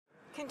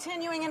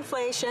Continuing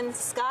inflation,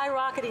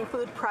 skyrocketing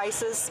food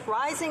prices,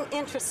 rising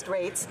interest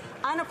rates,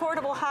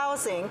 unaffordable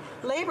housing,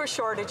 labor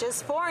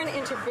shortages, foreign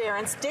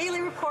interference,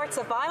 daily reports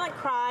of violent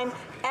crime,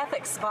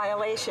 ethics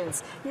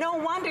violations. No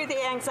wonder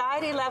the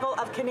anxiety level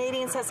of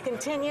Canadians has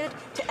continued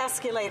to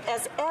escalate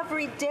as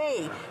every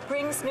day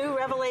brings new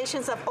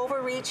revelations of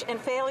overreach and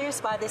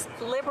failures by this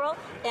Liberal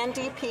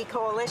NDP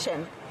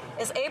coalition.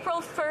 As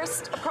April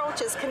 1st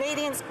approaches,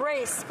 Canadians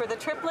brace for the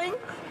tripling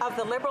of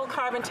the Liberal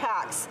carbon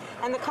tax,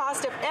 and the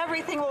cost of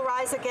everything will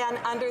rise again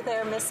under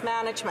their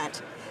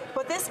mismanagement.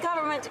 What this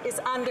government is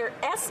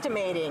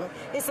underestimating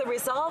is the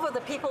resolve of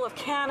the people of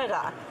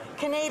Canada.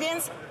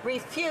 Canadians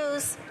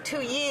refuse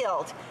to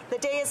yield. The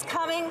day is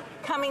coming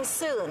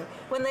soon,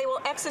 when they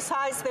will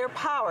exercise their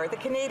power. The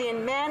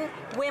Canadian men,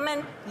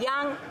 women,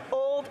 young,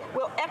 old,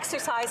 will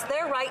exercise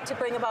their right to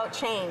bring about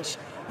change.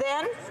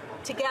 Then,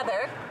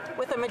 together,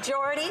 with a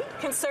majority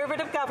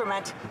Conservative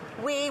government,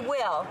 we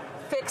will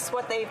fix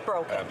what they've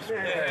broken.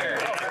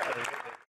 Absolutely.